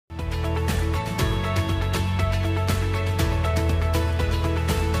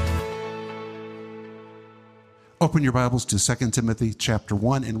Open your Bibles to 2 Timothy chapter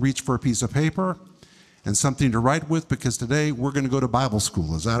 1 and reach for a piece of paper and something to write with, because today we're going to go to Bible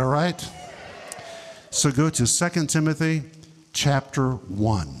school. Is that all right? So go to 2 Timothy chapter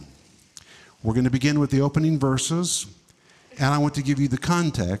 1. We're going to begin with the opening verses, and I want to give you the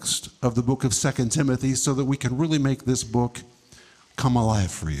context of the book of 2 Timothy so that we can really make this book come alive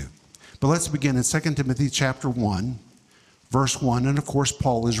for you. But let's begin in 2 Timothy chapter 1, verse 1, and of course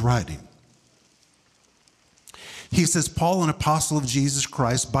Paul is writing. He says, Paul, an apostle of Jesus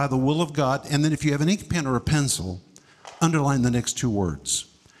Christ, by the will of God, and then if you have an ink pen or a pencil, underline the next two words,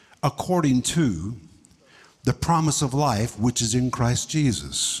 according to the promise of life which is in Christ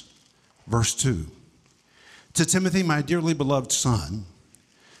Jesus. Verse 2, to Timothy, my dearly beloved son,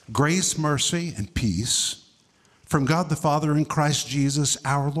 grace, mercy, and peace from God the Father and Christ Jesus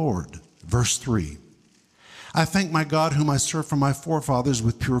our Lord. Verse 3, I thank my God whom I serve from my forefathers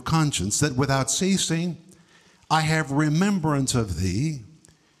with pure conscience, that without ceasing I have remembrance of thee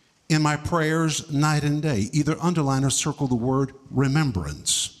in my prayers night and day. Either underline or circle the word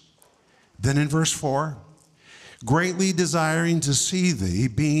remembrance. Then in verse 4, greatly desiring to see thee,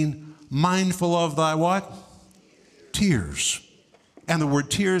 being mindful of thy what? Tears. And the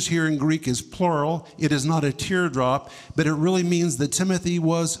word tears here in Greek is plural. It is not a teardrop, but it really means that Timothy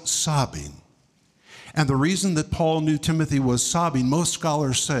was sobbing. And the reason that Paul knew Timothy was sobbing, most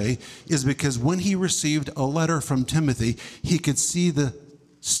scholars say, is because when he received a letter from Timothy, he could see the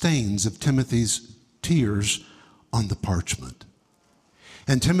stains of Timothy's tears on the parchment.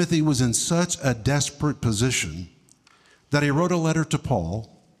 And Timothy was in such a desperate position that he wrote a letter to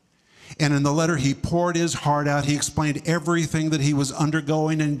Paul. And in the letter, he poured his heart out. He explained everything that he was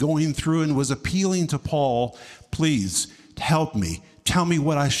undergoing and going through and was appealing to Paul, please help me. Tell me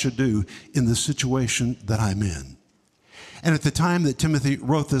what I should do in the situation that I'm in. And at the time that Timothy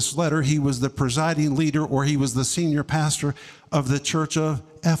wrote this letter, he was the presiding leader, or he was the senior pastor of the church of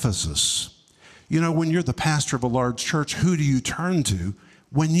Ephesus. You know, when you're the pastor of a large church, who do you turn to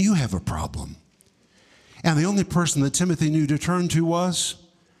when you have a problem? And the only person that Timothy knew to turn to was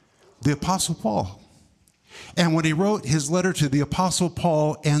the Apostle Paul. And when he wrote his letter to the Apostle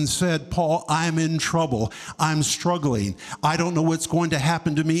Paul and said, Paul, I'm in trouble. I'm struggling. I don't know what's going to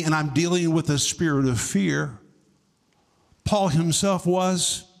happen to me, and I'm dealing with a spirit of fear. Paul himself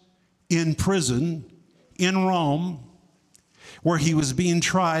was in prison in Rome, where he was being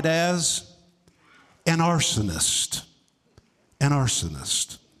tried as an arsonist. An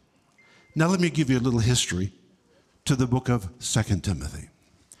arsonist. Now let me give you a little history to the book of 2 Timothy.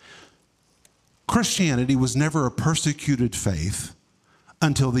 Christianity was never a persecuted faith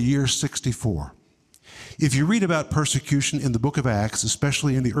until the year 64. If you read about persecution in the book of Acts,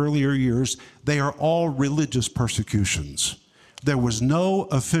 especially in the earlier years, they are all religious persecutions. There was no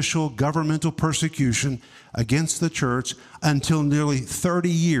official governmental persecution against the church until nearly 30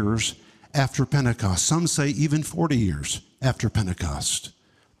 years after Pentecost. Some say even 40 years after Pentecost.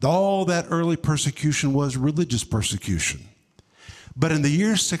 All that early persecution was religious persecution. But in the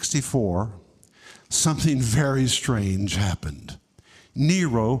year 64, something very strange happened.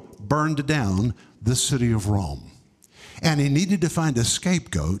 Nero burned down the city of Rome, and he needed to find a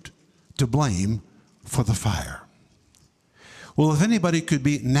scapegoat to blame for the fire. Well, if anybody could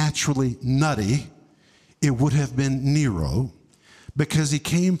be naturally nutty, it would have been Nero, because he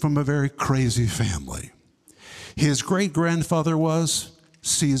came from a very crazy family. His great-grandfather was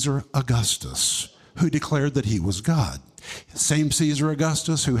Caesar Augustus, who declared that he was God. Same Caesar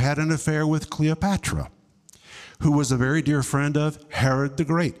Augustus who had an affair with Cleopatra, who was a very dear friend of Herod the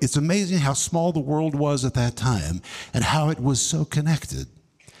Great. It's amazing how small the world was at that time and how it was so connected.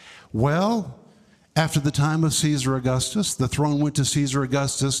 Well, after the time of Caesar Augustus, the throne went to Caesar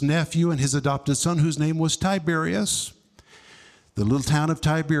Augustus' nephew and his adopted son, whose name was Tiberius. The little town of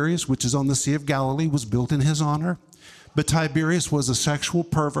Tiberias, which is on the Sea of Galilee, was built in his honor. But Tiberius was a sexual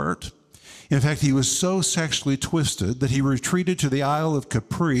pervert. In fact, he was so sexually twisted that he retreated to the Isle of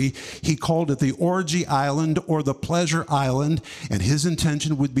Capri. He called it the Orgy Island or the Pleasure Island, and his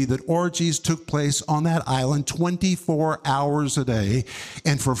intention would be that orgies took place on that island 24 hours a day.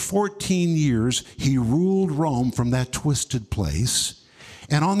 And for 14 years, he ruled Rome from that twisted place.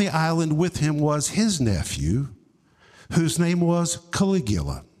 And on the island with him was his nephew, whose name was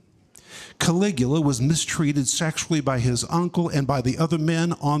Caligula. Caligula was mistreated sexually by his uncle and by the other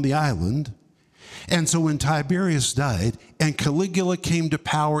men on the island. And so when Tiberius died and Caligula came to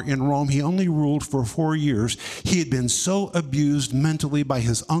power in Rome, he only ruled for 4 years. He had been so abused mentally by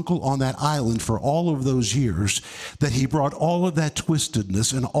his uncle on that island for all of those years that he brought all of that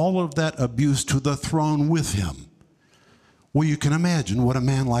twistedness and all of that abuse to the throne with him. Well, you can imagine what a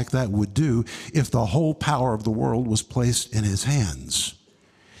man like that would do if the whole power of the world was placed in his hands.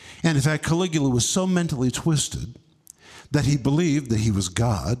 And in fact, Caligula was so mentally twisted that he believed that he was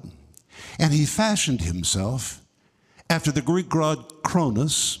God, and he fashioned himself after the Greek god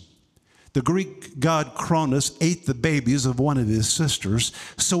Cronus. The Greek god Cronus ate the babies of one of his sisters.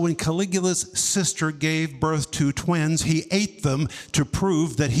 So when Caligula's sister gave birth to twins, he ate them to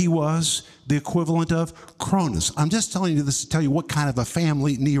prove that he was the equivalent of Cronus. I'm just telling you this to tell you what kind of a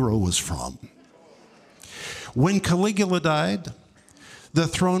family Nero was from. When Caligula died, the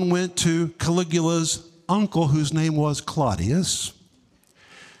throne went to Caligula's uncle, whose name was Claudius.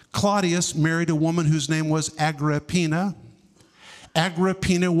 Claudius married a woman whose name was Agrippina.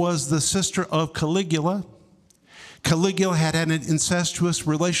 Agrippina was the sister of Caligula. Caligula had an incestuous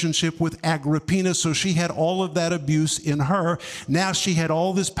relationship with Agrippina, so she had all of that abuse in her. Now she had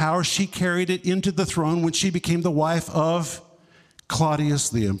all this power. She carried it into the throne when she became the wife of Claudius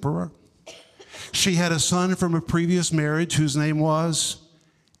the emperor. She had a son from a previous marriage whose name was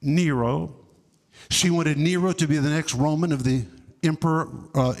Nero. She wanted Nero to be the next Roman of the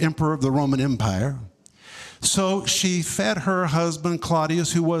emperor of the Roman Empire. So she fed her husband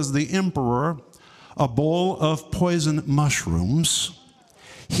Claudius, who was the emperor, a bowl of poison mushrooms.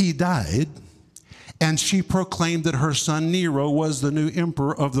 He died, and she proclaimed that her son Nero was the new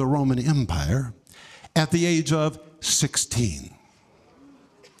emperor of the Roman Empire at the age of 16.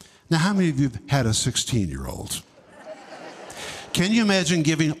 Now, how many of you have had a 16-year-old? Can you imagine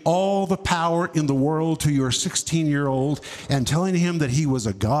giving all the power in the world to your 16-year-old and telling him that he was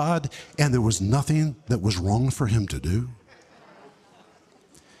a god and there was nothing that was wrong for him to do?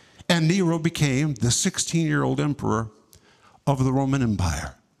 And Nero became the 16-year-old emperor of the Roman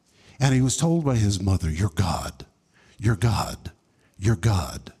Empire. And he was told by his mother, "You're God, you're God, you're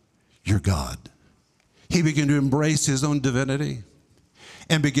God, you're God." He began to embrace his own divinity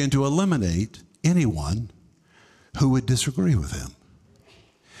and began to eliminate anyone who would disagree with him.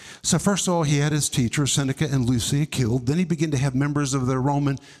 So first of all, he had his teachers, Seneca and Lucia, killed. Then he began to have members of the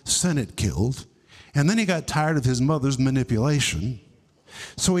Roman Senate killed. And then he got tired of his mother's manipulation.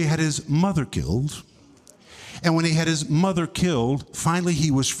 So he had his mother killed. And when he had his mother killed, finally he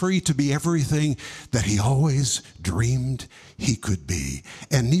was free to be everything that he always dreamed he could be.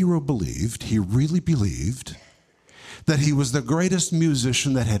 And Nero believed, he really believed, that he was the greatest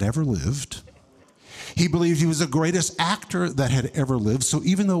musician that had ever lived. He believed he was the greatest actor that had ever lived. So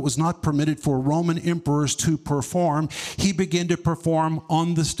even though it was not permitted for Roman emperors to perform, he began to perform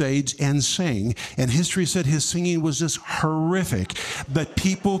on the stage and sing. And history said his singing was just horrific. But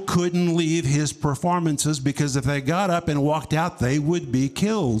people couldn't leave his performances because if they got up and walked out, they would be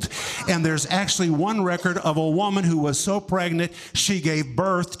killed. And there's actually one record of a woman who was so pregnant, she gave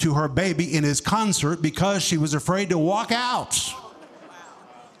birth to her baby in his concert because she was afraid to walk out.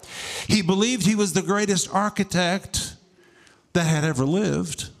 He believed he was the greatest architect that had ever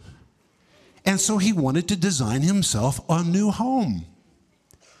lived. And so he wanted to design himself a new home.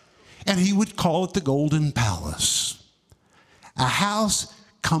 And he would call it the Golden Palace. A house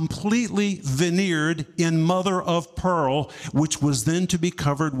completely veneered in mother of pearl, which was then to be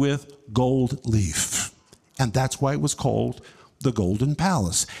covered with gold leaf. And that's why it was called the Golden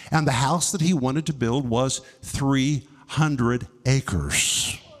Palace. And the house that he wanted to build was 300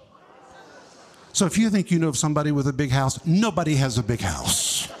 acres. So if you think you know of somebody with a big house, nobody has a big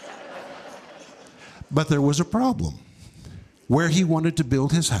house. But there was a problem. Where he wanted to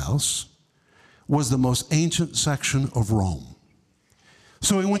build his house was the most ancient section of Rome.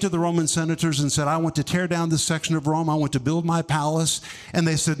 So he went to the Roman senators and said, "I want to tear down this section of Rome. I want to build my palace." And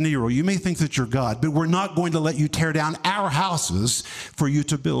they said, "Nero, you may think that you're God, but we're not going to let you tear down our houses for you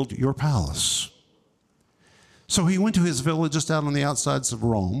to build your palace." So he went to his villa just out on the outsides of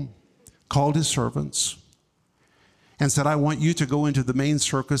Rome, called his servants, and said, "I want you to go into the main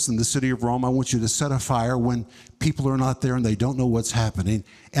circus in the city of Rome. I want you to set a fire when people are not there and they don't know what's happening."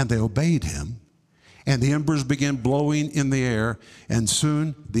 And they obeyed him. And the embers began blowing in the air, and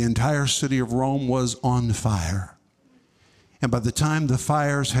soon the entire city of Rome was on fire. And by the time the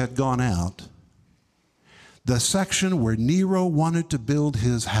fires had gone out, the section where Nero wanted to build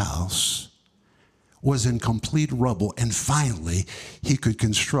his house was in complete rubble. And finally, he could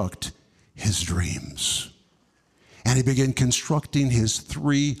construct his dreams. And he began constructing his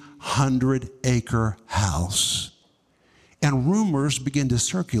 300-acre house. And rumors began to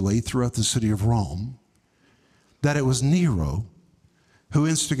circulate throughout the city of Rome that it was Nero who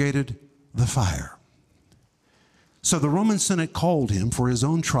instigated the fire. So the Roman Senate called him for his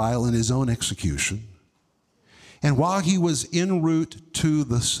own trial and his own execution. And while he was en route to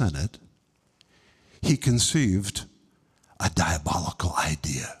the Senate, he conceived a diabolical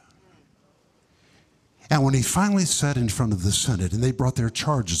idea. And when he finally sat in front of the Senate and they brought their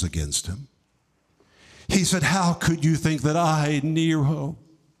charges against him, he said, "How could you think that I, Nero,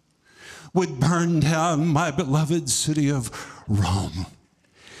 would burn down my beloved city of Rome?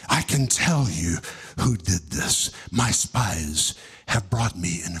 I can tell you who did this. My spies have brought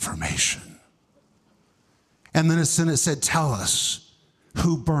me information." And then the Senate said, "Tell us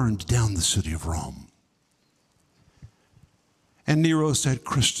who burned down the city of Rome." And Nero said,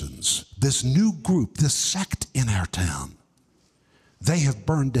 "Christians, this new group, this sect in our town, they have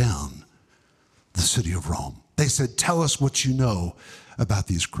burned down the city of Rome." They said, "Tell us what you know about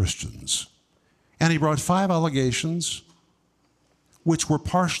these Christians." And he brought 5 allegations, which were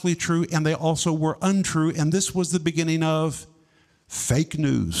partially true, and they also were untrue. And this was the beginning of fake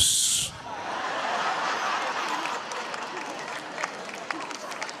news.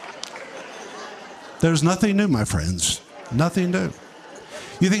 There's nothing new, my friends. Nothing new.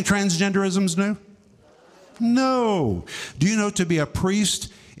 You think transgenderism's new? No. Do you know to be a priest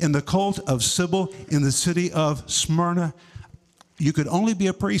in the cult of Sybil in the city of Smyrna, you could only be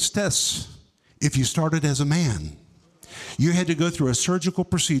a priestess if you started as a man. You had to go through a surgical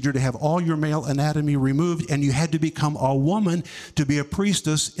procedure to have all your male anatomy removed, and you had to become a woman to be a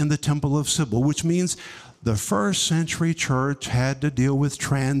priestess in the temple of Sybil, which means the first century church had to deal with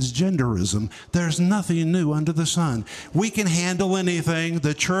transgenderism. There's nothing new under the sun. We can handle anything.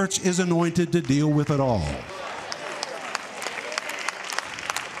 The church is anointed to deal with it all.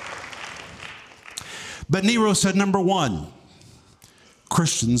 But Nero said, number 1,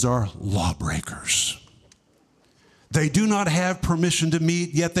 Christians are lawbreakers. They do not have permission to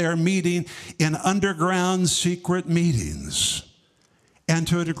meet, yet they are meeting in underground secret meetings. And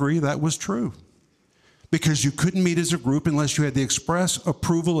to a degree, that was true. Because you couldn't meet as a group unless you had the express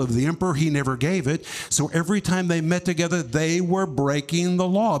approval of the emperor. He never gave it. So every time they met together, they were breaking the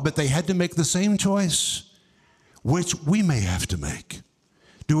law. But they had to make the same choice, which we may have to make.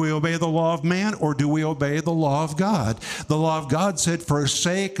 Do we obey the law of man, or do we obey the law of God? The law of God said,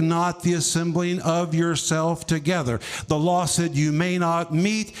 "Forsake not the assembling of yourself together." The law said you may not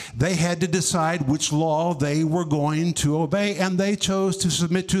meet. They had to decide which law they were going to obey, and they chose to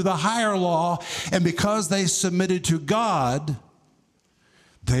submit to the higher law. And because they submitted to God,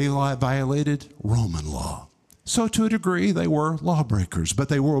 they violated Roman law. So to a degree, they were lawbreakers, but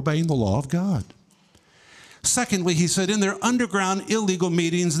they were obeying the law of God. Secondly, he said, in their underground illegal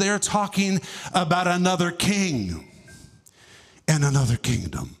meetings, they're talking about another king and another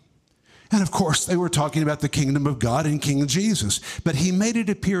kingdom. And of course, they were talking about the kingdom of God and King Jesus. But he made it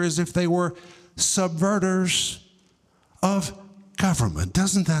appear as if they were subverters of government.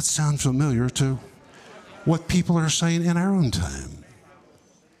 Doesn't that sound familiar to what people are saying in our own time?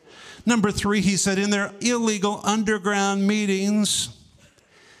 Number 3, he said, in their illegal underground meetings,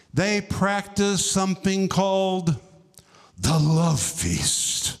 they practiced something called the love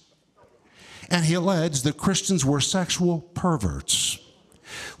feast. And he alleged that Christians were sexual perverts.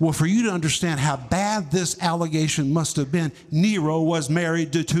 Well, for you to understand how bad this allegation must have been, Nero was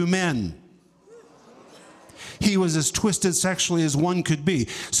married to 2 men. He was as twisted sexually as one could be.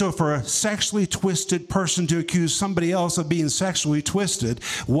 So for a sexually twisted person to accuse somebody else of being sexually twisted,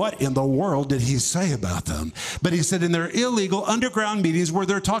 what in the world did he say about them? But he said in their illegal underground meetings where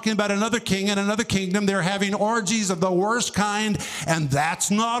they're talking about another king and another kingdom, they're having orgies of the worst kind, and that's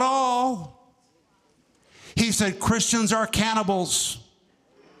not all. He said Christians are cannibals.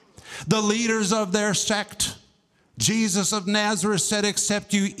 The leaders of their sect, Jesus of Nazareth, said,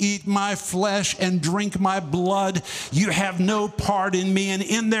 "Except you eat my flesh and drink my blood, you have no part in me." And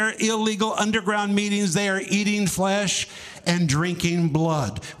in their illegal underground meetings, they are eating flesh and drinking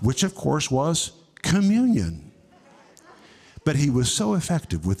blood, which of course was communion. But he was so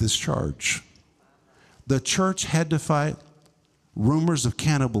effective with this charge, the church had to fight rumors of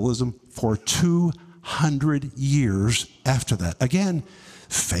cannibalism for 200 years after that. Again,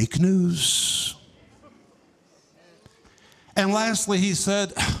 fake news. And lastly, he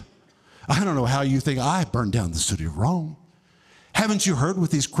said, I don't know how you think I burned down the city of Rome. Haven't you heard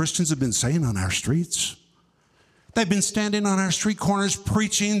what these Christians have been saying on our streets? They've been standing on our street corners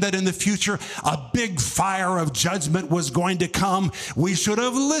preaching that in the future a big fire of judgment was going to come. We should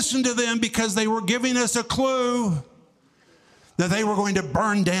have listened to them because they were giving us a clue that they were going to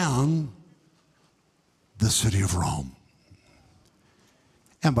burn down the city of Rome.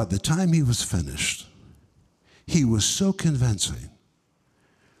 And by the time he was finished, he was so convincing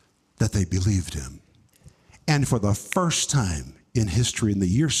that they believed him. And for the first time in history, in the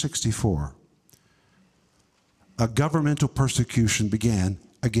year 64, a governmental persecution began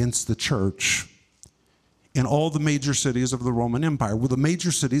against the church in all the major cities of the Roman Empire. Well, the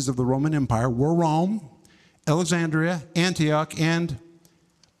major cities of the Roman Empire were Rome, Alexandria, Antioch, and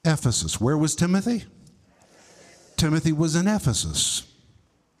Ephesus. Where was Timothy? Timothy was in Ephesus.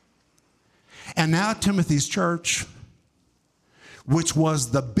 And now Timothy's church, which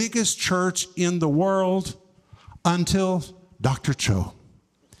was the biggest church in the world until Dr. Cho.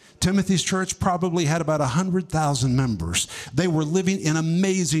 Timothy's church probably had about 100,000 members. They were living in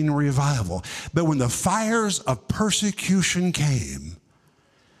amazing revival. But when the fires of persecution came,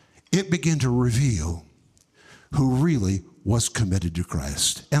 it began to reveal who really was committed to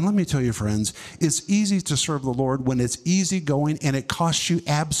Christ. And let me tell you, friends, it's easy to serve the Lord when it's easy going and it costs you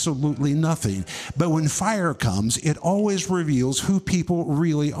absolutely nothing. But when fire comes, it always reveals who people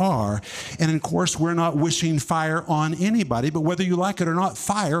really are. And of course, we're not wishing fire on anybody, but whether you like it or not,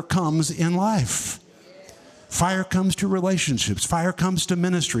 fire comes in life. Fire comes to relationships. Fire comes to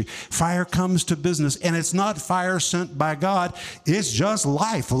ministry. Fire comes to business. And it's not fire sent by God. It's just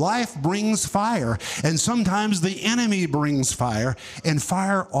life. Life brings fire. And sometimes the enemy brings fire. And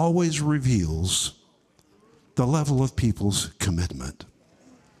fire always reveals the level of people's commitment.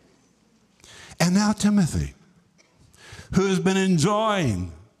 And now Timothy, who has been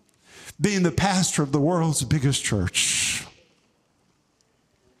enjoying being the pastor of the world's biggest church,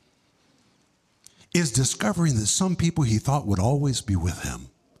 is discovering that some people he thought would always be with him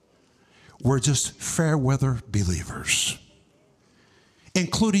were just fair weather believers,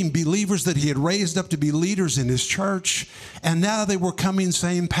 including believers that he had raised up to be leaders in his church. And now they were coming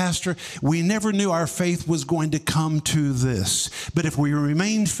saying, Pastor, we never knew our faith was going to come to this. But if we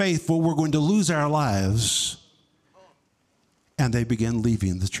remain faithful, we're going to lose our lives. And they began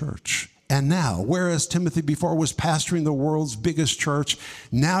leaving the church. And now, whereas Timothy before was pastoring the world's biggest church,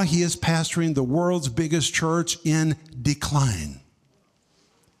 now he is pastoring the world's biggest church in decline.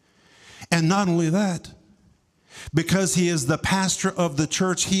 And not only that, because he is the pastor of the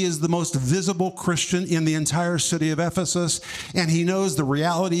church, he is the most visible Christian in the entire city of Ephesus. And he knows the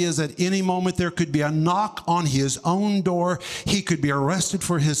reality is at any moment there could be a knock on his own door. He could be arrested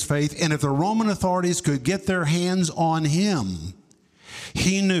for his faith. And if the Roman authorities could get their hands on him,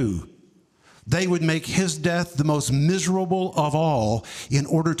 he knew they would make his death the most miserable of all in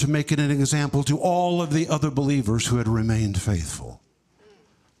order to make it an example to all of the other believers who had remained faithful.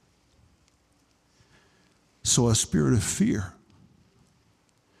 So a spirit of fear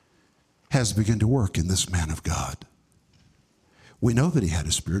has begun to work in this man of God. We know that he had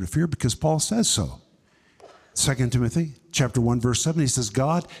a spirit of fear because Paul says so. 2 Timothy chapter 1, verse 7, he says,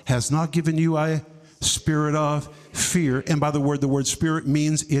 God has not given you a spirit of fear. And by the word spirit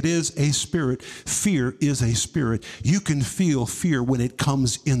means it is a spirit. Fear is a spirit. You can feel fear when it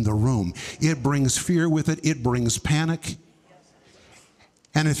comes in the room. It brings fear with it. It brings panic.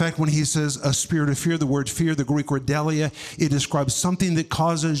 And in fact, when he says a spirit of fear, the word fear, the Greek word delia, it describes something that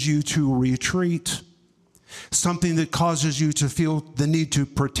causes you to retreat, something that causes you to feel the need to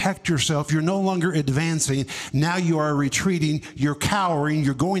protect yourself. You're no longer advancing. Now you are retreating. You're cowering.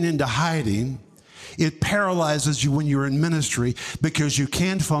 You're going into hiding. It paralyzes you when you're in ministry because you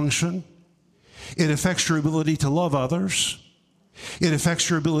can't function. It affects your ability to love others. It affects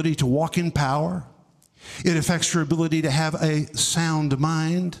your ability to walk in power. It affects your ability to have a sound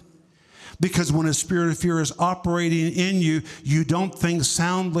mind. Because when a spirit of fear is operating in you, you don't think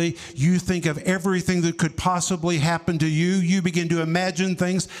soundly. You think of everything that could possibly happen to you. You begin to imagine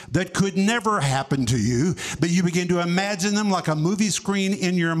things that could never happen to you, but you begin to imagine them like a movie screen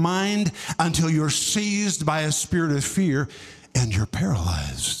in your mind until you're seized by a spirit of fear and you're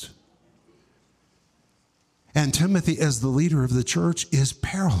paralyzed. And Timothy, as the leader of the church, is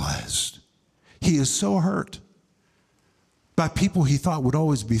paralyzed. He is so hurt by people he thought would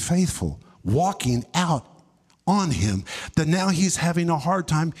always be faithful, walking out on him, that now he's having a hard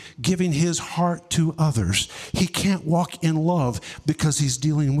time giving his heart to others. He can't walk in love because he's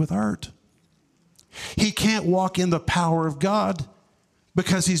dealing with hurt. He can't walk in the power of God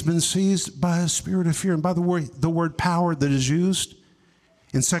because he's been seized by a spirit of fear. And by the way, the word power that is used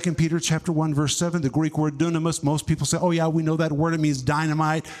in 2 Peter chapter 1, verse 7, the Greek word dunamis, most people say, oh yeah, we know that word. It means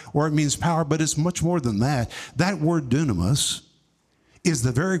dynamite or it means power, but it's much more than that. That word dunamis is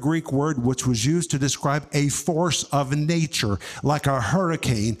the very Greek word which was used to describe a force of nature, like a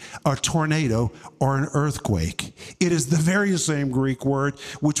hurricane, a tornado, or an earthquake. It is the very same Greek word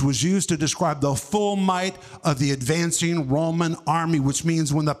which was used to describe the full might of the advancing Roman army, which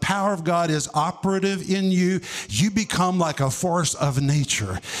means when the power of God is operative in you, you become like a force of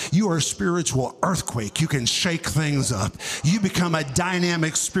nature. You are a spiritual earthquake. You can shake things up. You become a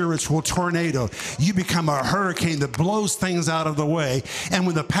dynamic spiritual tornado. You become a hurricane that blows things out of the way. And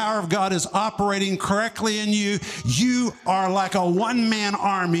when the power of God is operating correctly in you, you are like a one-man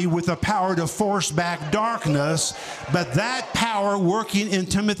army with the power to force back darkness. But that power working in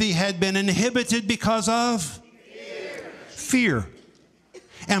Timothy had been inhibited because of fear.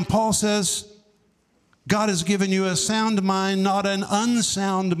 And Paul says, God has given you a sound mind, not an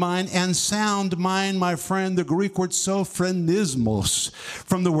unsound mind. And sound mind, my friend, the Greek word sophronismos,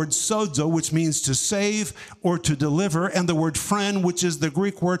 from the word sozo, which means to save or to deliver, and the word phren, which is the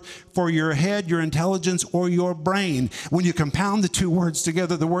Greek word for your head, your intelligence, or your brain. When you compound the two words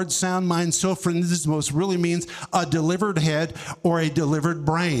together, the word sound mind, sophronismos, really means a delivered head or a delivered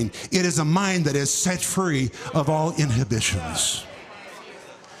brain. It is a mind that is set free of all inhibitions.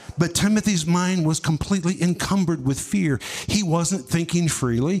 But Timothy's mind was completely encumbered with fear. He wasn't thinking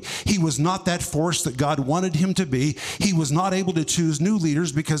freely. He was not that force that God wanted him to be. He was not able to choose new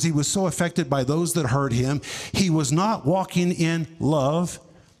leaders because he was so affected by those that hurt him. He was not walking in love,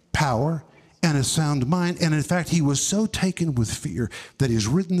 power, and a sound mind. And in fact, he was so taken with fear that he's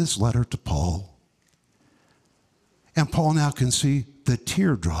written this letter to Paul. And Paul now can see the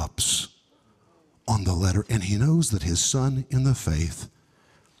teardrops on the letter, and he knows that his son in the faith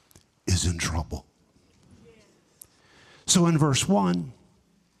is in trouble. So in verse 1,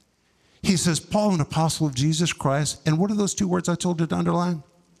 he says, Paul, an apostle of Jesus Christ. And what are those two words I told you to underline?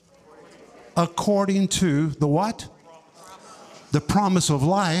 According to the what? The promise of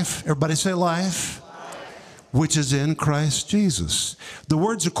life. Everybody say life. Which is in Christ Jesus. The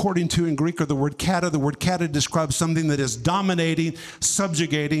words according to in Greek are the word kata. The word kata describes something that is dominating,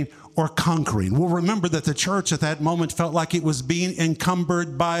 subjugating, or conquering. Well, remember that the church at that moment felt like it was being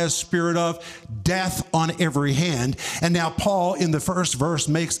encumbered by a spirit of death on every hand. And now Paul, in the first verse,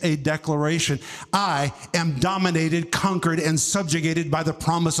 makes a declaration. I am dominated, conquered, and subjugated by the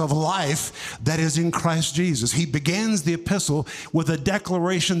promise of life that is in Christ Jesus. He begins the epistle with a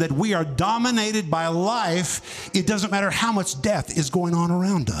declaration that we are dominated by life. It doesn't matter how much death is going on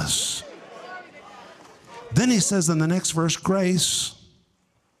around us. Then he says in the next verse, grace,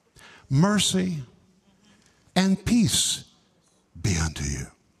 mercy, and peace be unto you.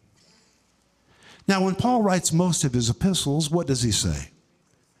 Now, when Paul writes most of his epistles, what does he say?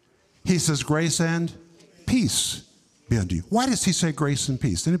 He says grace and peace be unto you. Why does he say grace and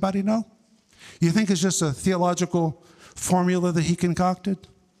peace? Anybody know? You think it's just a theological formula that he concocted?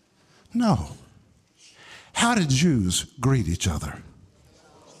 No. How did Jews greet each other?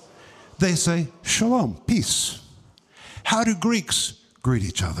 They say shalom, peace. How do Greeks greet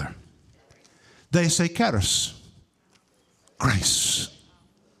each other? They say charis, grace.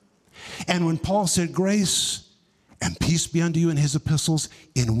 And when Paul said grace and peace be unto you in his epistles,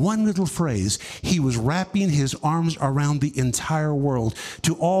 in one little phrase, he was wrapping his arms around the entire world.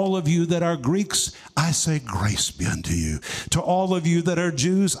 To all of you that are Greeks, I say grace be unto you. To all of you that are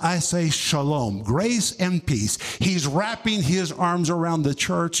Jews, I say shalom, grace and peace. He's wrapping his arms around the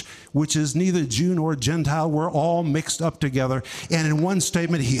church, which is neither Jew nor Gentile. We're all mixed up together. And in one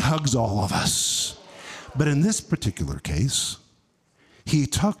statement, he hugs all of us. But in this particular case, he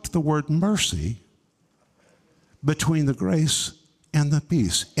tucked the word mercy between the grace and the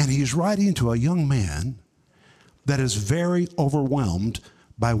peace. And he's writing to a young man that is very overwhelmed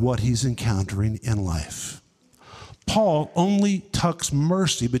by what he's encountering in life. Paul only tucks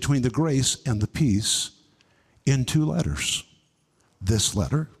mercy between the grace and the peace in two letters. This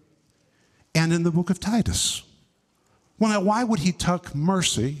letter and in the book of Titus. Well, now, why would he tuck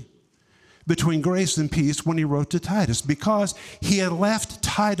mercy between grace and peace when he wrote to Titus? Because he had left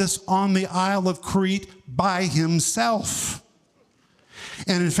Titus on the Isle of Crete by himself.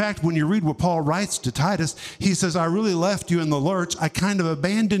 And in fact, when you read what Paul writes to Titus, he says, I really left you in the lurch. I kind of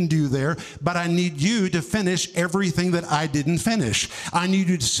abandoned you there, but I need you to finish everything that I didn't finish. I need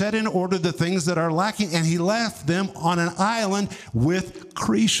you to set in order the things that are lacking. And he left them on an island with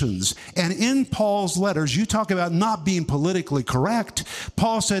Cretans. And in Paul's letters, you talk about not being politically correct.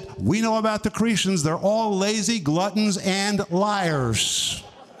 Paul said, we know about the Cretans. They're all lazy, gluttons, and liars.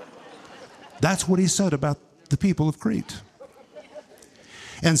 That's what he said about the people of Crete.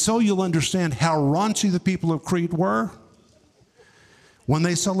 And so you'll understand how raunchy the people of Crete were when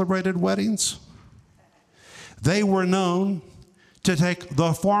they celebrated weddings. They were known to take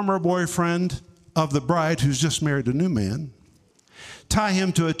the former boyfriend of the bride who's just married a new man, tie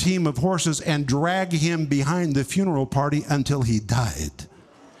him to a team of horses, and drag him behind the funeral party until he died.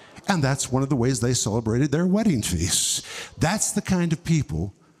 And that's one of the ways they celebrated their wedding feasts. That's the kind of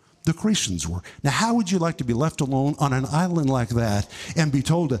people the Cretans were. Now, how would you like to be left alone on an island like that and be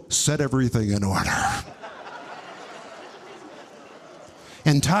told to set everything in order?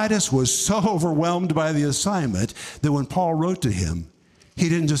 And Titus was so overwhelmed by the assignment that when Paul wrote to him, He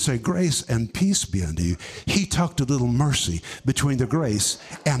didn't just say grace and peace be unto you. He tucked a little mercy between the grace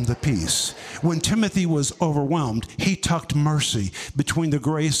and the peace. When Timothy was overwhelmed, he tucked mercy between the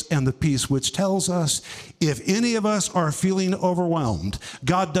grace and the peace, which tells us if any of us are feeling overwhelmed,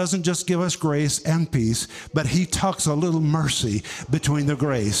 God doesn't just give us grace and peace, but he tucks a little mercy between the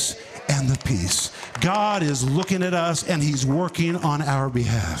grace and the peace. God is looking at us and he's working on our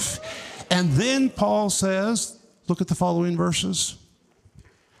behalf. And then Paul says, look at the following verses.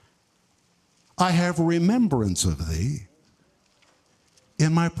 I have remembrance of thee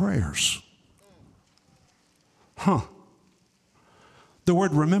in my prayers. The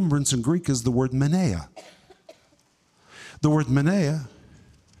word remembrance in Greek is the word meneia. The word meneia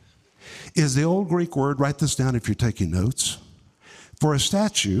is the old Greek word, write this down if you're taking notes, for a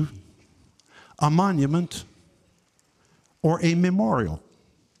statue, a monument, or a memorial.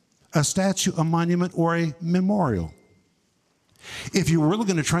 A statue, a monument, or a memorial. If you're really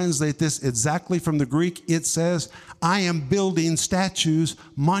going to translate this exactly from the Greek, it says, I am building statues,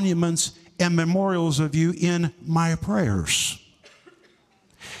 monuments, and memorials of you in my prayers.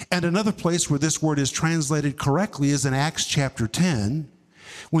 And another place where this word is translated correctly is in Acts chapter 10,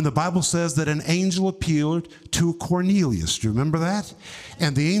 when the Bible says that an angel appeared to Cornelius. Do you remember that?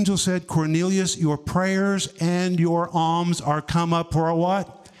 And the angel said, Cornelius, your prayers and your alms are come up for a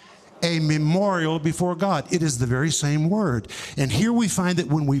what? A memorial before God. It is the very same word. And here we find that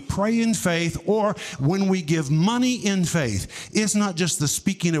when we pray in faith or when we give money in faith, it's not just the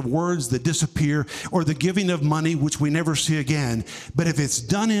speaking of words that disappear or the giving of money which we never see again. But if it's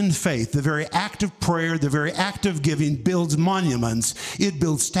done in faith, the very act of prayer, the very act of giving builds monuments, it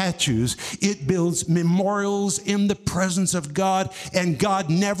builds statues, it builds memorials in the presence of God. And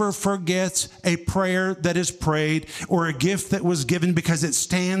God never forgets a prayer that is prayed or a gift that was given, because it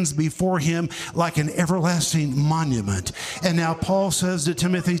stands before him like an everlasting monument. And now Paul says to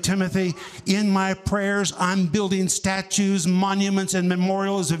Timothy, Timothy, in my prayers, I'm building statues, monuments, and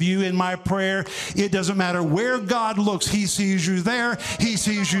memorials of you in my prayer. It doesn't matter where God looks. He sees you there. He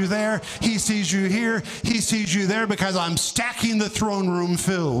sees you there. He sees you here. He sees you there, because I'm stacking the throne room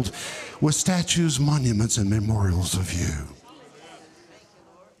filled with statues, monuments, and memorials of you.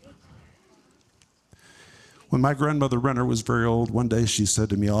 When my grandmother Renner was very old, one day she said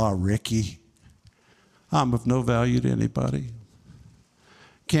to me, Ricky, I'm of no value to anybody.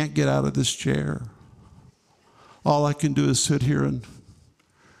 Can't get out of this chair. All I can do is sit here and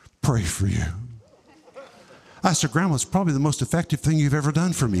pray for you. I said, Grandma, it's probably the most effective thing you've ever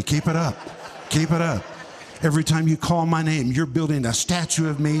done for me. Keep it up. Keep it up. Every time you call my name, you're building a statue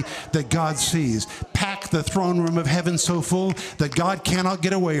of me that God sees. Pack the throne room of heaven so full that God cannot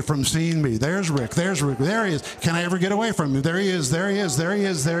get away from seeing me. There's Rick. There's Rick. There he is. Can I ever get away from him? There he is. There he is. There he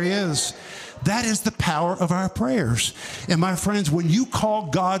is. There he is. That is the power of our prayers. And my friends, when you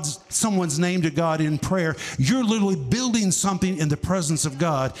call someone's name to God in prayer, you're literally building something in the presence of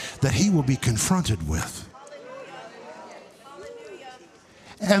God that he will be confronted with.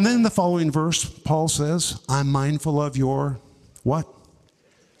 And then in the following verse, Paul says, I'm mindful of your, what?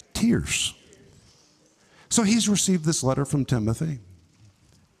 Tears. So he's received this letter from Timothy.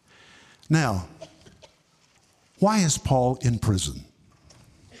 Now, why is Paul in prison?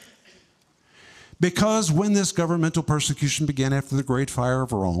 Because when this governmental persecution began after the Great Fire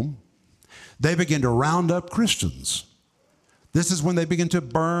of Rome, they began to round up Christians. This is when they began to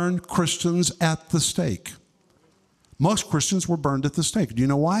burn Christians at the stake. Most Christians were burned at the stake. Do you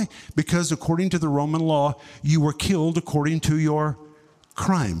know why? Because according to the Roman law, you were killed according to your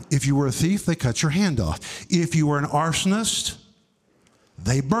crime. If you were a thief, they cut your hand off. If you were an arsonist,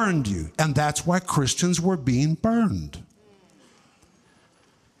 they burned you. And that's why Christians were being burned.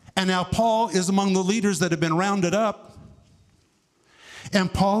 And now Paul is among the leaders that have been rounded up.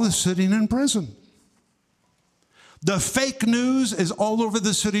 And Paul is sitting in prison. The fake news is all over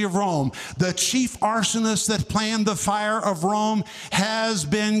the city of Rome. The chief arsonist that planned the fire of Rome has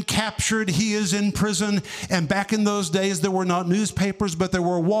been captured. He is in prison. And back in those days, there were not newspapers, but there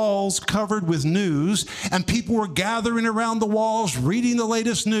were walls covered with news. And people were gathering around the walls, reading the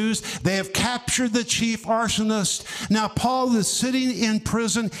latest news. They have captured the chief arsonist. Now, Paul is sitting in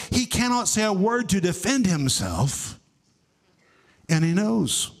prison. He cannot say a word to defend himself. And he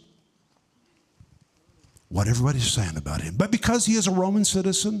knows what everybody's saying about him. But because he is a Roman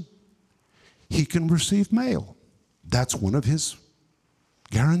citizen, he can receive mail. That's one of his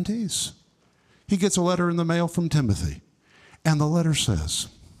guarantees. He gets a letter in the mail from Timothy. And the letter says,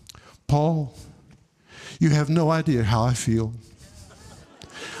 Paul, you have no idea how I feel.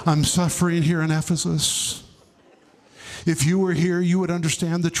 I'm suffering here in Ephesus. If you were here, you would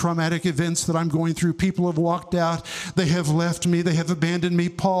understand the traumatic events that I'm going through. People have walked out. They have left me. They have abandoned me.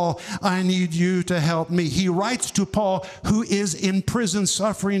 Paul, I need you to help me. He writes to Paul, who is in prison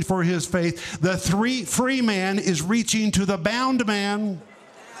suffering for his faith. The free man is reaching to the bound man,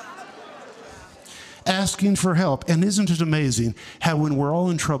 asking for help. And isn't it amazing how when we're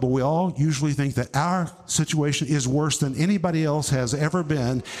all in trouble, we all usually think that our situation is worse than anybody else has ever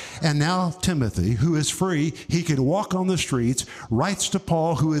been. And now Timothy, who is free, he can walk on the streets, writes to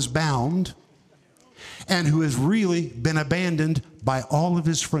Paul, who is bound and who has really been abandoned by all of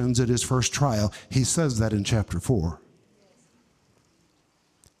his friends at his first trial. He says that in chapter 4.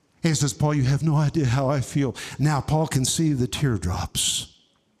 He says, Paul, you have no idea how I feel. Now Paul can see the teardrops.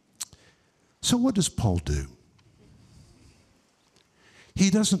 So what does Paul do? He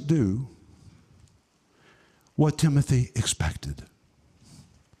doesn't do what Timothy expected.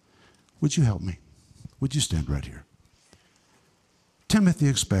 Would you help me? Would you stand right here? Timothy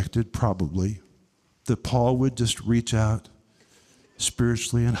expected probably that Paul would just reach out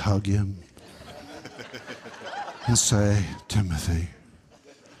spiritually and hug him and say, Timothy,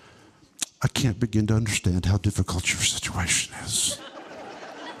 I can't begin to understand how difficult your situation is.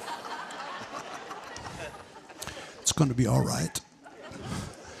 It's going to be all right.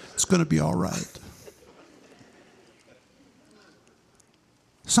 It's going to be all right.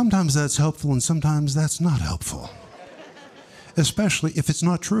 Sometimes that's helpful and sometimes that's not helpful, especially if it's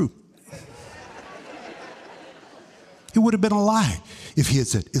not true. It would have been a lie if he had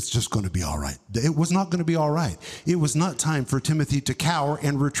said, it's just going to be all right. It was not going to be all right. It was not time for Timothy to cower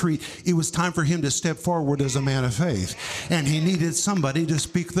and retreat. It was time for him to step forward as a man of faith. And he needed somebody to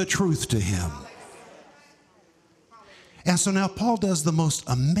speak the truth to him. And so now Paul does the most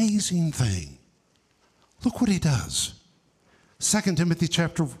amazing thing. Look what he does. 2 Timothy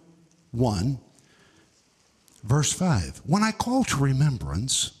chapter 1, verse 5. When I call to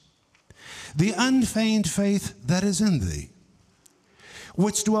remembrance the unfeigned faith that is in thee,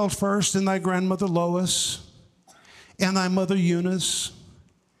 which dwelt first in thy grandmother Lois and thy mother Eunice,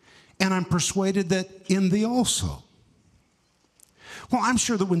 and I'm persuaded that in thee also. Well, I'm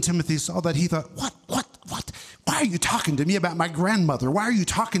sure that when Timothy saw that, he thought, what? Why are you talking to me about my grandmother? Why are you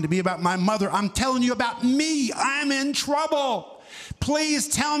talking to me about my mother? I'm telling you about me. I'm in trouble. Please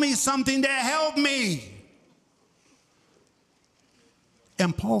tell me something to help me.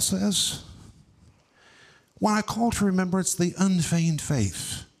 And Paul says, when I call to remembrance the unfeigned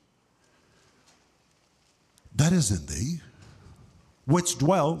faith that is in thee, which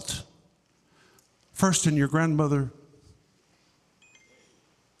dwelt first in your grandmother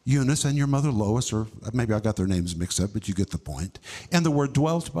Eunice and your mother Lois, or maybe I got their names mixed up, but you get the point. And the word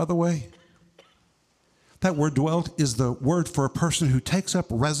dwelt, by the way, that word dwelt is the word for a person who takes up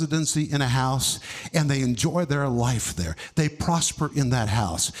residency in a house and they enjoy their life there. They prosper in that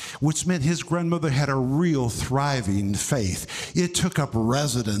house, which meant his grandmother had a real thriving faith. It took up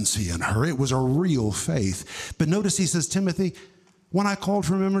residency in her. It was a real faith. But notice he says, Timothy, when I call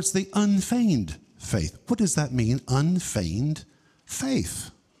to remembrance the unfeigned faith. What does that mean, unfeigned faith?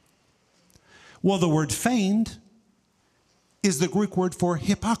 Well, the word feigned is the Greek word for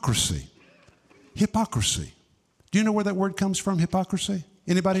hypocrisy. Hypocrisy. Do you know where that word comes from, hypocrisy?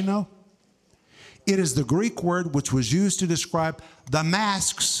 Anybody know? It is the Greek word which was used to describe the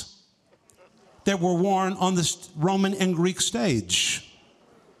masks that were worn on the Roman and Greek stage.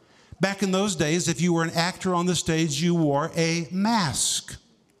 Back in those days, if you were an actor on the stage, you wore a mask.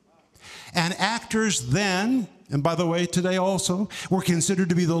 And actors then, and by the way, today also, were considered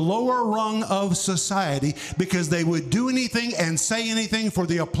to be the lower rung of society because they would do anything and say anything for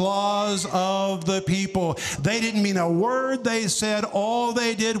the applause of the people. They didn't mean a word they said. All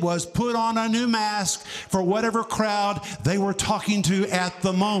they did was put on a new mask for whatever crowd they were talking to at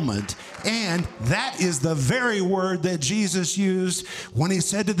the moment. And that is the very word that Jesus used when he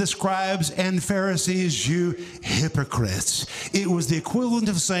said to the scribes and Pharisees, you hypocrites. It was the equivalent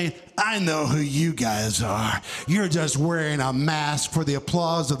of saying, I know who you guys are. You're just wearing a mask for the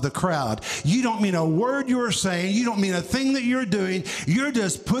applause of the crowd. You don't mean a word you're saying. You don't mean a thing that you're doing. You're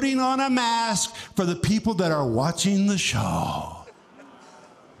just putting on a mask for the people that are watching the show.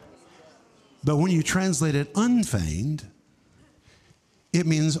 But when you translate it unfeigned, it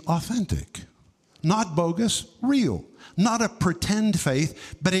means authentic, not bogus, real. not a pretend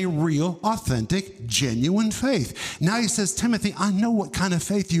faith, but a real, authentic, genuine faith. Now he says, Timothy, I know what kind of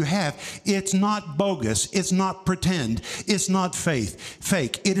faith you have. It's not bogus. It's not pretend. It's not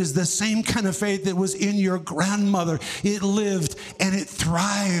fake. It is the same kind of faith that was in your grandmother. It lived and it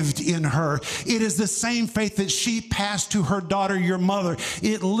thrived in her. It is the same faith that she passed to her daughter, your mother.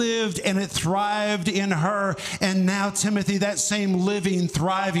 It lived and it thrived in her. And now, Timothy, that same living,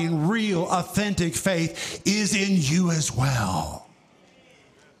 thriving, real, authentic faith is in you as well.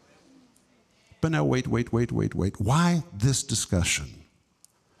 But now wait. Why this discussion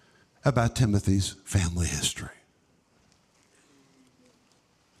about Timothy's family history?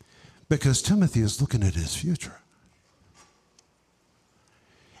 Because Timothy is looking at his future.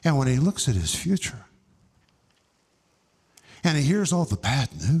 And when he looks at his future and he hears all the bad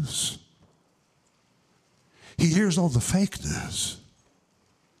news, he hears all the fake news,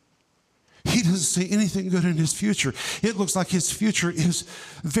 he doesn't see anything good in his future. It looks like his future is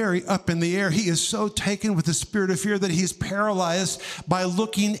very up in the air. He is so taken with the spirit of fear that he's paralyzed by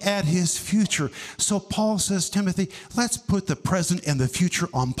looking at his future. So Paul says, Timothy, let's put the present and the future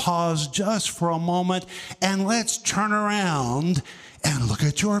on pause just for a moment, and let's turn around and look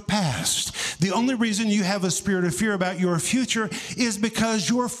at your past. The only reason you have a spirit of fear about your future is because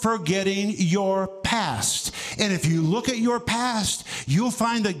you're forgetting your past. And if you look at your past, you'll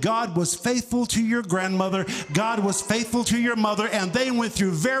find that God was faithful to your grandmother, God was faithful to your mother, and they went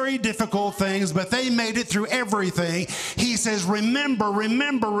through very difficult things, but they made it through everything. He says, remember. And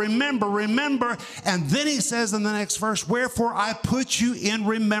then he says in the next verse, wherefore I put you in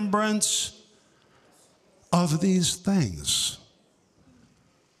remembrance of these things.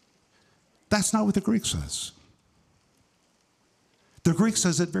 That's not what the Greek says. The Greek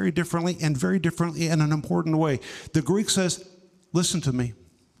says it very differently in an important way. The Greek says, listen to me,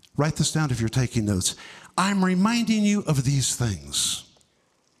 write this down if you're taking notes. I'm reminding you of these things.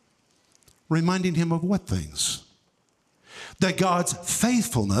 Reminding him of what things? That God's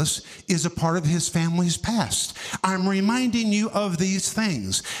faithfulness is a part of his family's past. I'm reminding you of these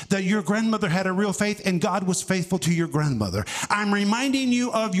things, that your grandmother had a real faith and God was faithful to your grandmother. I'm reminding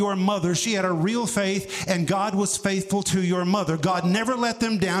you of your mother. She had a real faith and God was faithful to your mother. God never let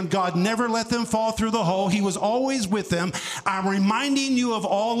them down. God never let them fall through the hole. He was always with them. I'm reminding you of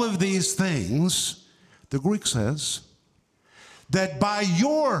all of these things. The Greek says that by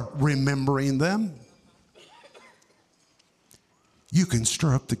your remembering them, you can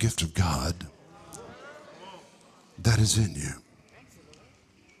stir up the gift of God that is in you.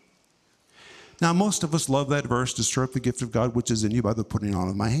 Now, most of us love that verse, to stir up the gift of God which is in you by the putting on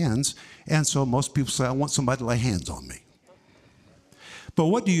of my hands. And so most people say, I want somebody to lay hands on me. But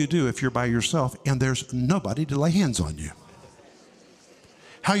what do you do if you're by yourself and there's nobody to lay hands on you?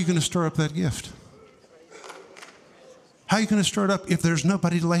 How are you going to stir up that gift? How are you going to stir it up if there's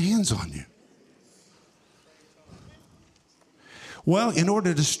nobody to lay hands on you? Well, in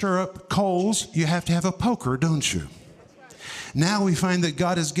order to stir up coals, you have to have a poker, don't you? Now we find that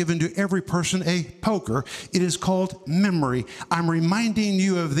God has given to every person a poker. It is called memory. I'm reminding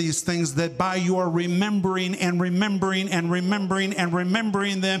you of these things, that by your remembering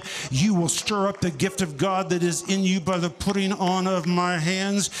them, you will stir up the gift of God that is in you by the putting on of my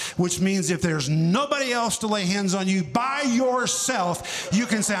hands, which means if there's nobody else to lay hands on you, by yourself, you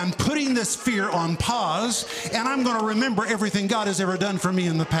can say, I'm putting this fear on pause, and I'm going to remember everything God has ever done for me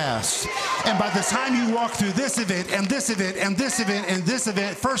in the past. And by the time you walk through this event and this event and this event and this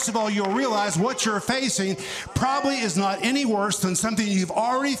event, first of all, you'll realize what you're facing probably is not any worse than something you've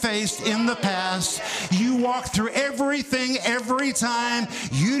already faced in the past. You walk through everything every time.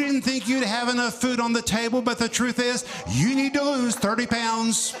 You didn't think you'd have enough food on the table, but the truth is, you need to lose 30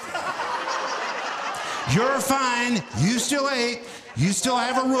 pounds. You're fine. You still ate. You still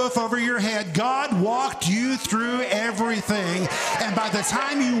have a roof over your head. God walked you through everything. And by the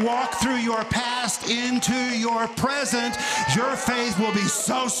time you walk through your past into your present, your faith will be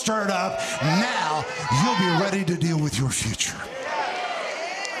so stirred up. Now you'll be ready to deal with your future.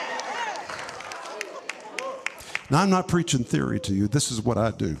 Now, I'm not preaching theory to you. This is what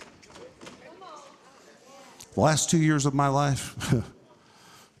I do. The last 2 years of my life,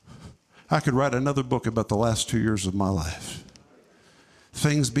 I could write another book about the last 2 years of my life.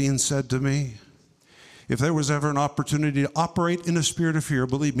 Things being said to me. If there was ever an opportunity to operate in a spirit of fear,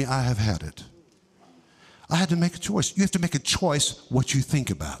 believe me, I have had it. I had to make a choice. You have to make a choice what you think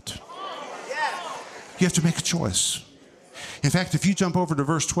about. You have to make a choice. In fact, if you jump over to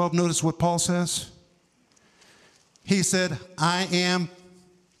verse 12, notice what Paul says. He said, I am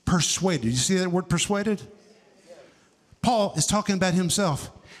persuaded. You see that word persuaded? Paul is talking about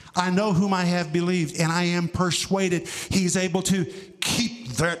himself. I know whom I have believed, and I am persuaded he's able to keep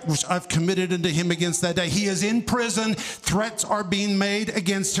that which I've committed unto him against that day. He is in prison. Threats are being made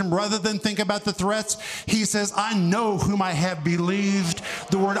against him. Rather than think about the threats, he says, I know whom I have believed.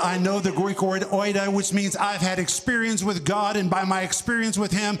 The word I know, the Greek word oida, which means I've had experience with God, and by my experience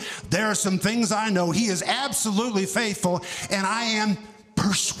with him, there are some things I know. He is absolutely faithful, and I am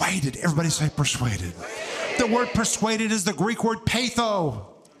persuaded. Everybody say persuaded. The word persuaded is the Greek word patho.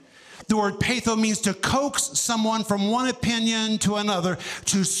 The word patho means to coax someone from one opinion to another,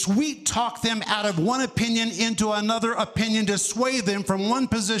 to sweet talk them out of one opinion into another opinion, to sway them from one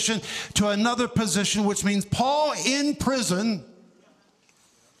position to another position, which means Paul in prison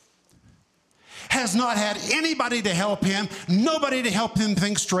has not had anybody to help him, nobody to help him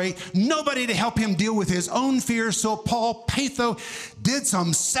think straight, nobody to help him deal with his own fears. So Paul, patho, did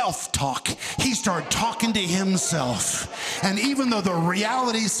some self-talk. He started talking to himself. And even though the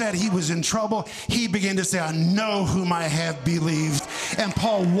reality said he was in trouble, he began to say, I know whom I have believed. And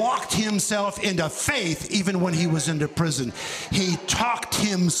Paul walked himself into faith even when he was into prison. He talked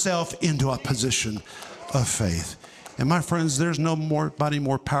himself into a position of faith. And my friends, there's nobody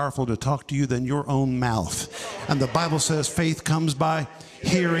more powerful to talk to you than your own mouth. And the Bible says faith comes by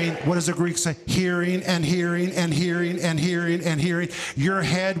hearing. What does the Greek say? Hearing and hearing and hearing and hearing and hearing. Your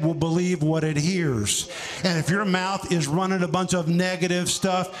head will believe what it hears. And if your mouth is running a bunch of negative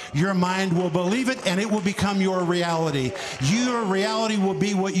stuff, your mind will believe it and it will become your reality. Your reality will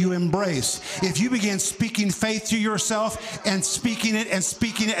be what you embrace. If you begin speaking faith to yourself and speaking it and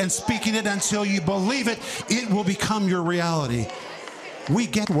speaking it and speaking it until you believe it, it will become your reality. We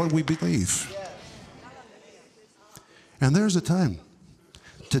get what we believe. And there's a time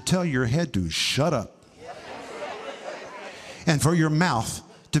to tell your head to shut up and for your mouth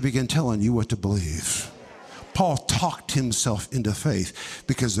to begin telling you what to believe. Paul talked himself into faith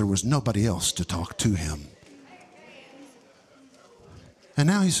because there was nobody else to talk to him. And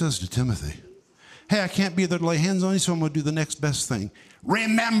now he says to Timothy, hey, I can't be there to lay hands on you, so I'm going to do the next best thing.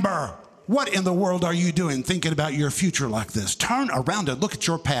 Remember. What in the world are you doing thinking about your future like this? Turn around and look at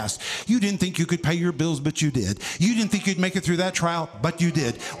your past. You didn't think you could pay your bills, but you did. You didn't think you'd make it through that trial, but you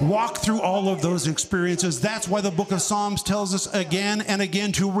did. Walk through all of those experiences. That's why the book of Psalms tells us again and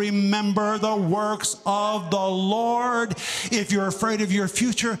again to remember the works of the Lord. If you're afraid of your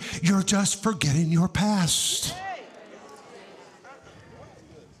future, you're just forgetting your past.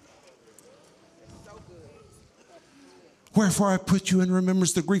 Wherefore I put you in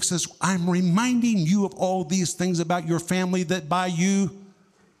remembrance. The Greek says, I'm reminding you of all these things about your family, that by you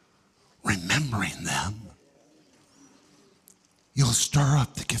remembering them, you'll stir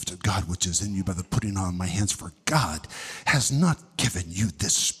up the gift of God which is in you by the putting on of my hands. For God has not given you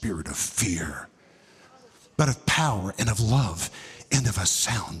this spirit of fear, but of power and of love and of a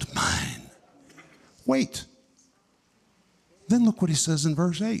sound mind. Wait. Then look what he says in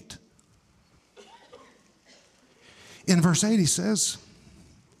verse 8. In verse 8 he says,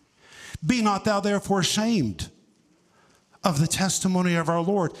 be not thou therefore ashamed of the testimony of our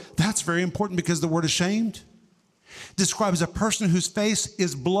Lord. That's very important because the word ashamed describes a person whose face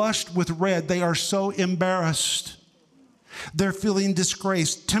is blushed with red. They are so embarrassed. They're feeling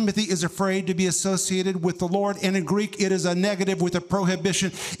disgraced. Timothy is afraid to be associated with the Lord. And in Greek, it is a negative with a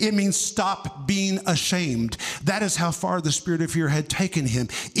prohibition. It means stop being ashamed. That is how far the spirit of fear had taken him.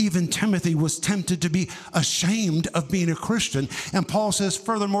 Even Timothy was tempted to be ashamed of being a Christian. And Paul says,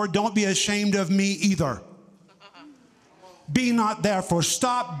 furthermore, don't be ashamed of me either. Be not therefore,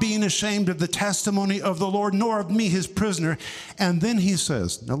 stop being ashamed of the testimony of the Lord, nor of me, his prisoner. And then he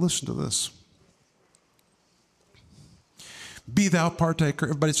says, now listen to this. Be thou partaker.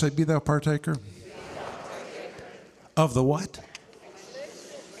 Everybody say, be thou partaker. Of the what?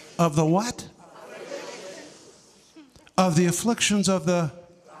 Of the what? Of the afflictions of the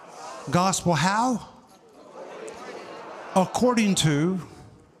gospel. How? According to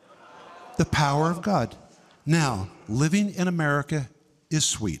the power of God. Now, living in America is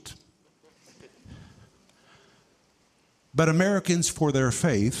sweet. But Americans, for their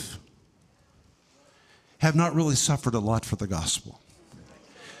faith, have not really suffered a lot for the gospel.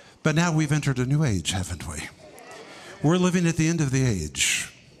 But now we've entered a new age, haven't we? We're living at the end of the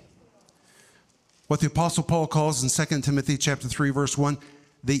age. What the Apostle Paul calls in 2 Timothy chapter 3, verse 1,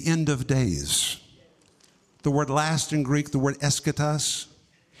 the end of days. The word last in Greek, the word eschatos,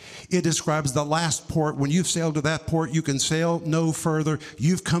 It describes the last port. When you've sailed to that port, you can sail no further.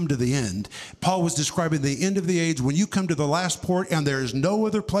 You've come to the end. Paul was describing the end of the age. When you come to the last port and there is no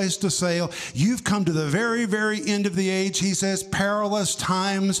other place to sail, you've come to the very, very end of the age. He says perilous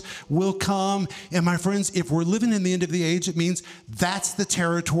times will come. And my friends, if we're living in the end of the age, it means that's the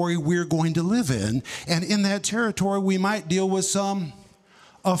territory we're going to live in. And in that territory, we might deal with some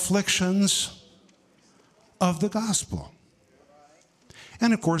afflictions of the gospel.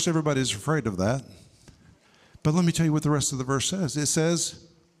 And of course, everybody's afraid of that. But let me tell you what the rest of the verse says. It says,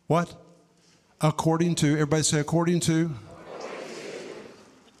 what? According to, everybody say, according to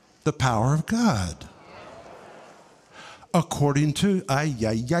the power of God. According to,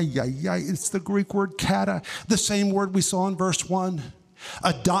 it's the Greek word kata, the same word we saw in verse 1.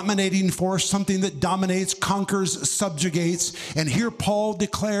 A dominating force, something that dominates, conquers, subjugates. And here Paul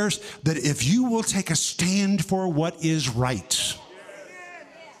declares that if you will take a stand for what is right,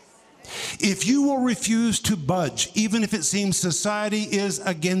 if you will refuse to budge, even if it seems society is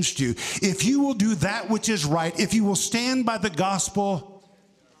against you, if you will do that which is right, if you will stand by the gospel,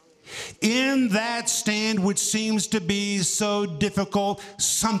 in that stand which seems to be so difficult,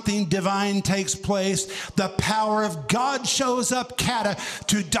 something divine takes place. The power of God shows up, kata,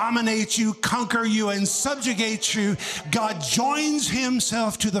 to dominate you, conquer you, and subjugate you. God joins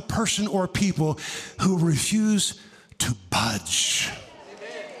himself to the person or people who refuse to budge.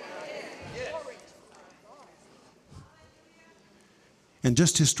 And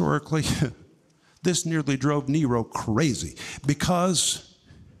just historically, this nearly drove Nero crazy because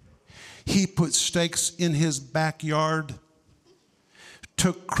he put stakes in his backyard,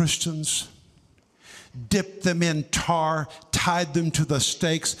 took Christians, dipped them in tar, tied them to the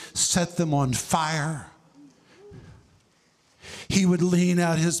stakes, set them on fire. He would lean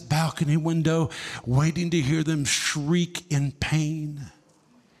out his balcony window, waiting to hear them shriek in pain.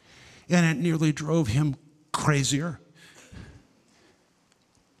 And it nearly drove him crazier,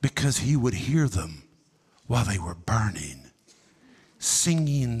 because he would hear them while they were burning,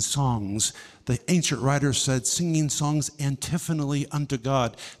 singing songs. The ancient writers said singing songs antiphonally unto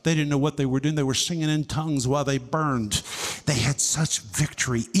God. They didn't know what they were doing. They were singing in tongues while they burned. They had such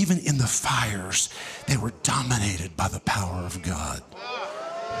victory. Even in the fires, they were dominated by the power of God.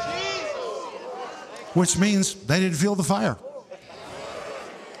 Which means they didn't feel the fire.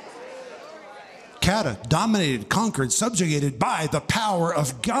 Kata, dominated, conquered, subjugated by the power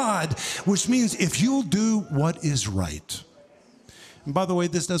of God, which means if you'll do what is right. And by the way,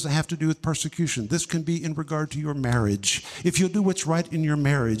 this doesn't have to do with persecution. This can be in regard to your marriage. If you'll do what's right in your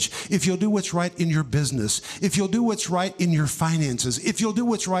marriage, if you'll do what's right in your business, if you'll do what's right in your finances, if you'll do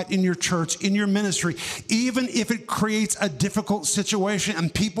what's right in your church, in your ministry, even if it creates a difficult situation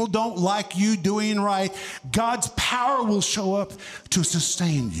and people don't like you doing right, God's power will show up to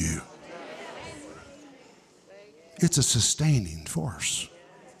sustain you. It's a sustaining force.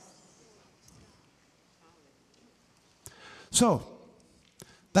 So,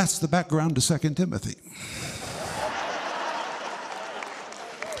 that's the background to 2 Timothy.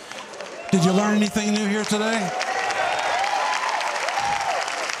 Did you learn anything new here today?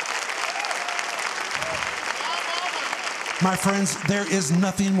 My friends, there is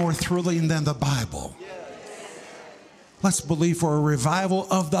nothing more thrilling than the Bible. Let's believe for a revival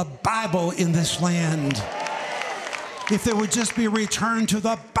of the Bible in this land. If there would just be a return to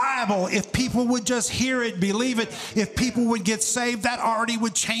the Bible, if people would just hear it, believe it, if people would get saved, that already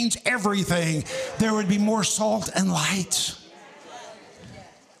would change everything. There would be more salt and light.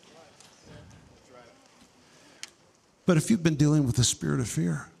 But if you've been dealing with the spirit of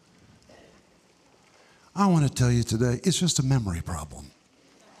fear, I want to tell you today, it's just a memory problem.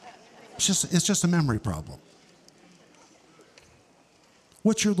 It's just a memory problem.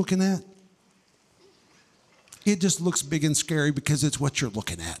 What you're looking at, it just looks big and scary because it's what you're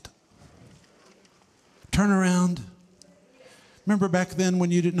looking at. Turn around. Remember back then when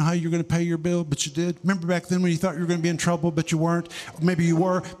you didn't know how you were going to pay your bill, but you did? Remember back then when you thought you were going to be in trouble, but you weren't? Maybe you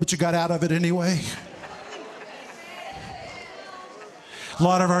were, but you got out of it anyway. A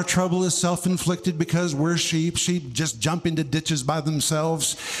lot of our trouble is self-inflicted because we're sheep. Sheep just jump into ditches by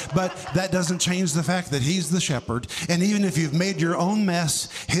themselves. But that doesn't change the fact that he's the shepherd. And even if you've made your own mess,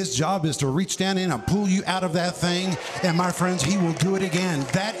 his job is to reach down in and pull you out of that thing. And my friends, he will do it again.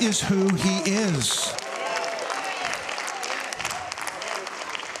 That is who he is.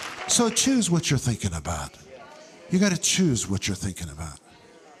 So choose what you're thinking about. You got to choose what you're thinking about.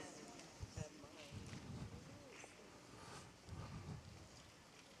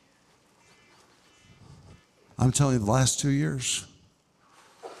 I'm telling you, the last 2 years,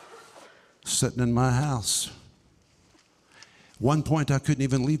 sitting in my house, One point, I couldn't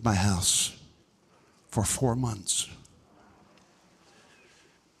even leave my house for 4 months.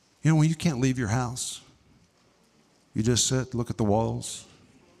 You know, when you can't leave your house, you just sit, look at the walls,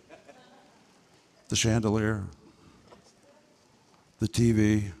 the chandelier, the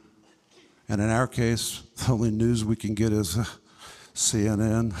TV, and in our case, the only news we can get is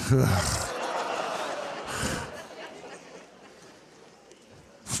CNN.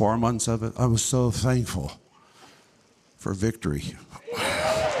 4 months of it, I was so thankful for victory.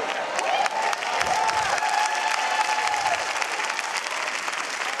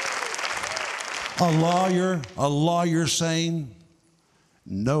 A lawyer saying,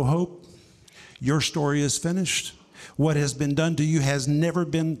 no hope, your story is finished. What has been done to you has never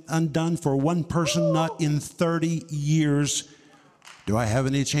been undone for one person, not in 30 years. Do I have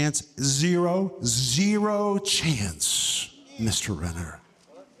any chance? Zero chance, Mr. Renner.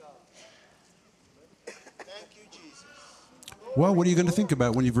 Well, what are you going to think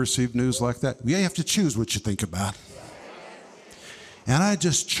about when you've received news like that? You have to choose what you think about. And I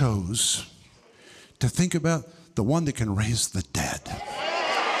just chose to think about the one that can raise the dead.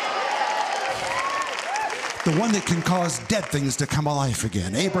 The one that can cause dead things to come alive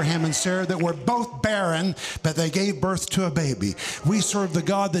again. Abraham and Sarah that were both barren, but they gave birth to a baby. We serve the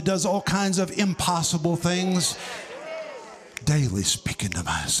God that does all kinds of impossible things. Daily speaking to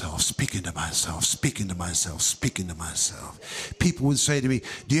myself, speaking to myself, speaking to myself, speaking to myself. People would say to me,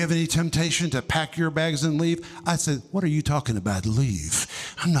 do you have any temptation to pack your bags and leave? I said, what are you talking about, leave?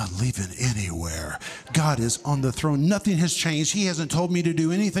 I'm not leaving anywhere. God is on the throne. Nothing has changed. He hasn't told me to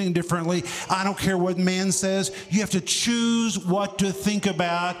do anything differently. I don't care what man says. You have to choose what to think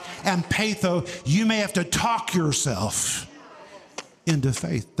about. And Patho, you may have to talk yourself into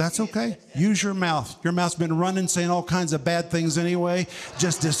faith. That's okay. Use your mouth. Your mouth's been running, saying all kinds of bad things anyway.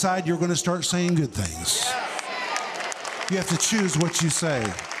 Just decide you're going to start saying good things. You have to choose what you say.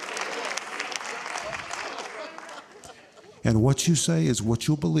 And what you say is what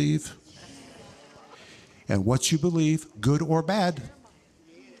you'll believe. And what you believe, good or bad,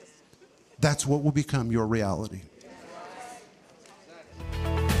 that's what will become your reality.